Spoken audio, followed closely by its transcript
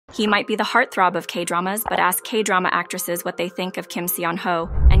He might be the heartthrob of K-dramas, but ask K-drama actresses what they think of Kim Seon Ho,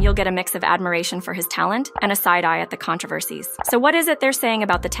 and you'll get a mix of admiration for his talent and a side eye at the controversies. So what is it they're saying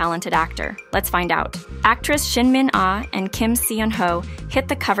about the talented actor? Let's find out. Actress Shin Min-ah and Kim Seon Ho hit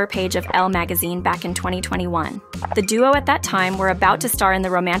the cover page of Elle magazine back in 2021. The duo at that time were about to star in the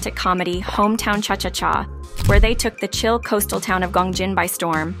romantic comedy Hometown Cha-Cha-Cha, where they took the chill coastal town of Gongjin by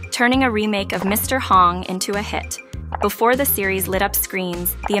storm, turning a remake of Mr. Hong into a hit. Before the series lit up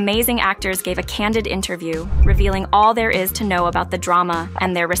screens, the amazing actors gave a candid interview, revealing all there is to know about the drama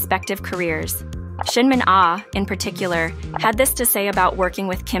and their respective careers. Shin Min-ah, in particular, had this to say about working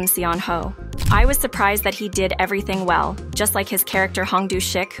with Kim Seon Ho. "I was surprised that he did everything well, just like his character Hong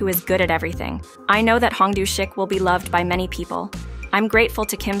Do-shik, who is good at everything. I know that Hong Do-shik will be loved by many people. I'm grateful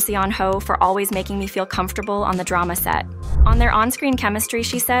to Kim Seon Ho for always making me feel comfortable on the drama set." On their on-screen chemistry,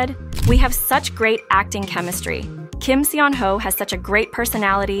 she said, "We have such great acting chemistry. Kim Seon Ho has such a great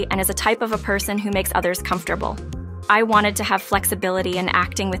personality and is a type of a person who makes others comfortable. I wanted to have flexibility in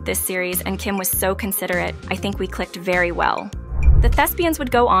acting with this series, and Kim was so considerate. I think we clicked very well." The thespians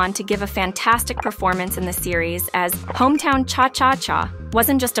would go on to give a fantastic performance in the series, as Hometown Cha-Cha-Cha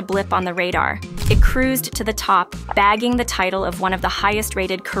wasn't just a blip on the radar. It cruised to the top, bagging the title of one of the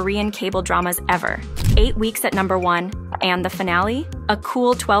highest-rated Korean cable dramas ever. 8 weeks at #1, and the finale? A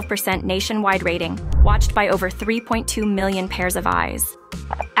cool 12% nationwide rating, watched by over 3.2 million pairs of eyes.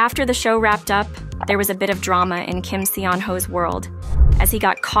 After the show wrapped up, there was a bit of drama in Kim Seon Ho's world, as he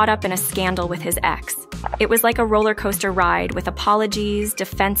got caught up in a scandal with his ex. It was like a roller coaster ride with apologies,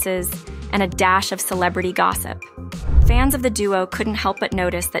 defenses, and a dash of celebrity gossip. Fans of the duo couldn't help but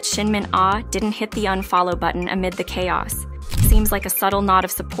notice that Shin Min-ah didn't hit the unfollow button amid the chaos. Seems like a subtle nod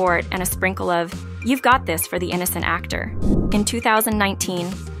of support and a sprinkle of, "You've got this," for the innocent actor. In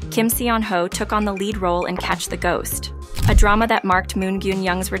 2019, Kim Seon Ho took on the lead role in Catch the Ghost, a drama that marked Moon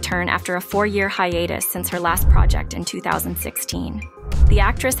Gyun-young's return after a 4-year hiatus since her last project in 2016. The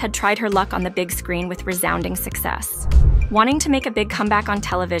actress had tried her luck on the big screen with resounding success. Wanting to make a big comeback on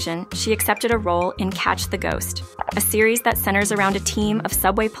television, she accepted a role in Catch the Ghost, a series that centers around a team of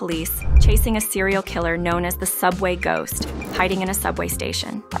subway police chasing a serial killer known as the Subway Ghost, hiding in a subway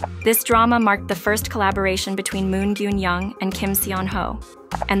station. This drama marked the first collaboration between Moon Gyun-young and Kim Seon Ho,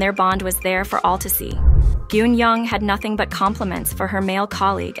 and their bond was there for all to see. Gyun-young had nothing but compliments for her male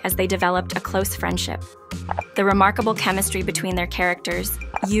colleague as they developed a close friendship. The remarkable chemistry between their characters,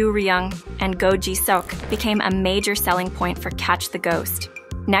 Yoo Ryung and Go Ji-seok, became a major selling point for Catch the Ghost.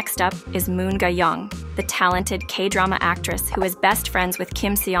 Next up is Moon Ga-young, the talented K-drama actress who is best friends with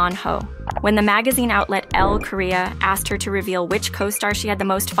Kim Seon Ho. When the magazine outlet Elle Korea asked her to reveal which co-star she had the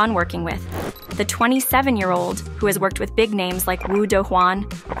most fun working with, the 27-year-old, who has worked with big names like Woo Do-hwan,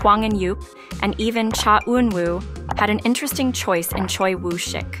 Hwang In-yup, and even Cha Eun-woo, had an interesting choice in Choi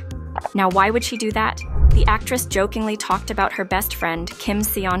Woo-shik. Now, why would she do that? The actress jokingly talked about her best friend, Kim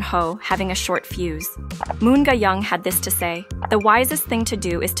Seon Ho, having a short fuse. Moon Ga-young had this to say, "The wisest thing to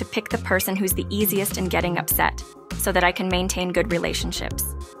do is to pick the person who's the easiest in getting upset, so that I can maintain good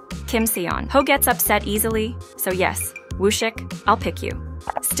relationships." Kim Seon Ho gets upset easily, so yes, Woo-shik, I'll pick you.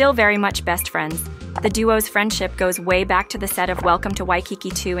 Still very much best friends, the duo's friendship goes way back to the set of Welcome to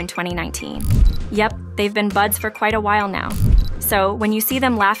Waikiki 2 in 2019. Yep, they've been buds for quite a while now. So, when you see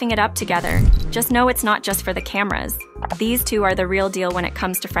them laughing it up together, just know it's not just for the cameras. These two are the real deal when it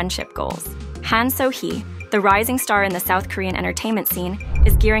comes to friendship goals. Han So-hee, the rising star in the South Korean entertainment scene,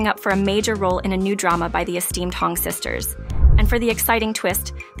 is gearing up for a major role in a new drama by the esteemed Hong sisters. And for the exciting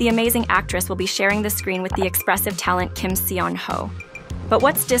twist, the amazing actress will be sharing the screen with the expressive talent Kim Seon Ho. But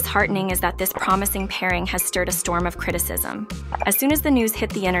what's disheartening is that this promising pairing has stirred a storm of criticism. As soon as the news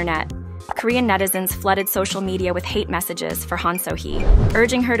hit the internet, Korean netizens flooded social media with hate messages for Han So-hee,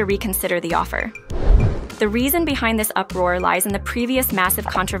 urging her to reconsider the offer. The reason behind this uproar lies in the previous massive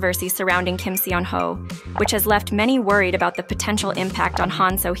controversy surrounding Kim Seon Ho, which has left many worried about the potential impact on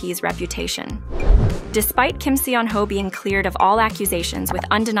Han So-hee's reputation. Despite Kim Seon Ho being cleared of all accusations with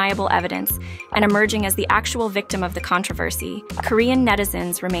undeniable evidence and emerging as the actual victim of the controversy, Korean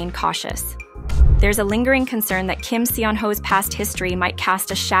netizens remain cautious. There's a lingering concern that Kim Seon Ho's past history might cast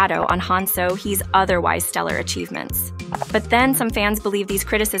a shadow on Han So-hee's otherwise stellar achievements. But then some fans believe these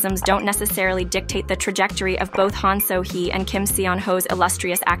criticisms don't necessarily dictate the trajectory of both Han So-hee and Kim Seon Ho's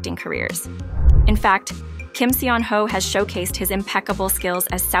illustrious acting careers. In fact, Kim Seon Ho has showcased his impeccable skills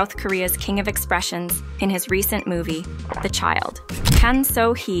as South Korea's king of expressions in his recent movie, The Child. Han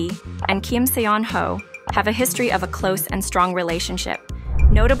So-hee and Kim Seon Ho have a history of a close and strong relationship,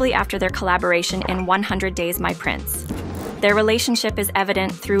 notably after their collaboration in 100 Days My Prince. Their relationship is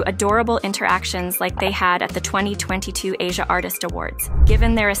evident through adorable interactions like they had at the 2022 Asia Artist Awards.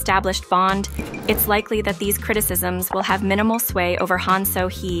 Given their established bond, it's likely that these criticisms will have minimal sway over Han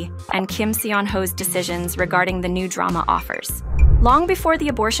So-hee and Kim Seon Ho's decisions regarding the new drama offers. Long before the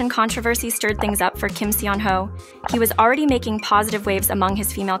abortion controversy stirred things up for Kim Seon Ho, he was already making positive waves among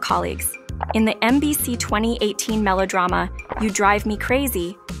his female colleagues. In the MBC 2018 melodrama You Drive Me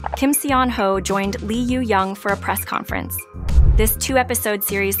Crazy, Kim Seon Ho joined Lee Yoo-young for a press conference. This 2-episode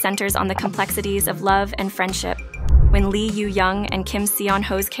series centers on the complexities of love and friendship, when Lee Yoo-young and Kim Seon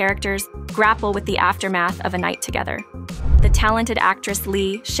Ho's characters grapple with the aftermath of a night together. The talented actress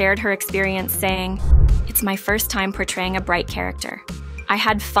Lee shared her experience saying, "It's my first time portraying a bright character. I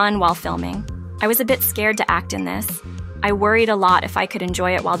had fun while filming. I was a bit scared to act in this. I worried a lot if I could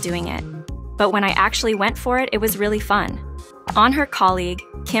enjoy it while doing it. But when I actually went for it, it was really fun." On her colleague,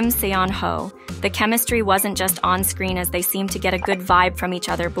 Kim Seon Ho, the chemistry wasn't just on screen as they seemed to get a good vibe from each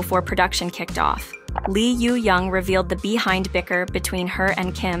other before production kicked off. Lee Yoo-young revealed the behind bicker between her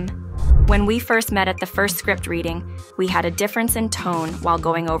and Kim. "When we first met at the first script reading, we had a difference in tone while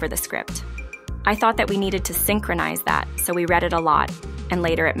going over the script. I thought that we needed to synchronize that, so we read it a lot, and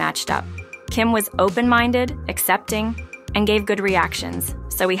later it matched up. Kim was open-minded, accepting, and gave good reactions,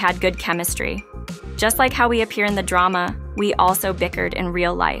 so we had good chemistry. Just like how we appear in the drama, we also bickered in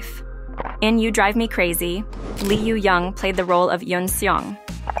real life." In You Drive Me Crazy, Lee Yoo-young played the role of Yoon Seong,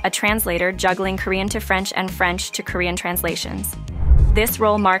 a translator juggling Korean to French and French to Korean translations. This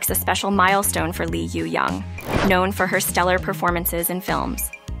role marks a special milestone for Lee Yoo-young, known for her stellar performances in films.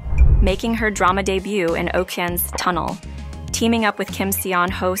 Making her drama debut in Okyen's Tunnel, teaming up with Kim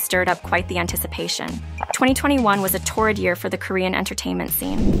Seon Ho stirred up quite the anticipation. 2021 was a torrid year for the Korean entertainment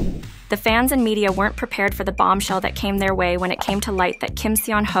scene. The fans and media weren't prepared for the bombshell that came their way when it came to light that Kim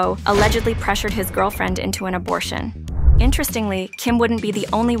Seon Ho allegedly pressured his girlfriend into an abortion. Interestingly, Kim wouldn't be the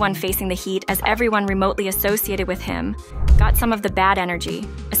only one facing the heat, as everyone remotely associated with him got some of the bad energy,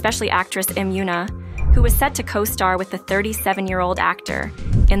 especially actress Im Yoona, who was set to co-star with the 37-year-old actor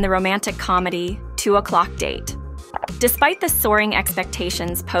in the romantic comedy 2 O'Clock Date. Despite the soaring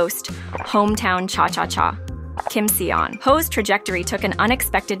expectations post-Hometown Cha-Cha-Cha, Kim Seon Ho's trajectory took an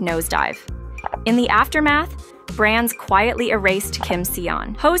unexpected nosedive. In the aftermath, brands quietly erased Kim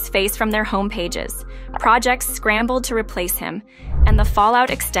Seon Ho's face from their homepages, projects scrambled to replace him, and the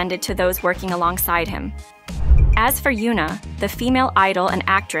fallout extended to those working alongside him. As for Yoona, the female idol and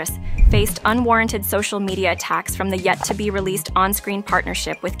actress faced unwarranted social media attacks from the yet-to-be-released on-screen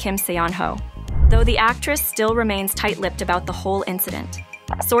partnership with Kim Seon Ho, though the actress still remains tight-lipped about the whole incident.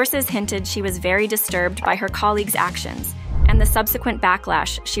 Sources hinted she was very disturbed by her colleagues' actions and the subsequent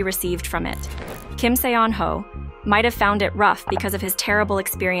backlash she received from it. Kim Seon Ho might have found it rough because of his terrible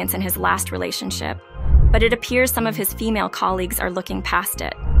experience in his last relationship, but it appears some of his female colleagues are looking past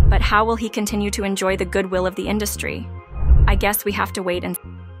it. But how will he continue to enjoy the goodwill of the industry? I guess we have to wait and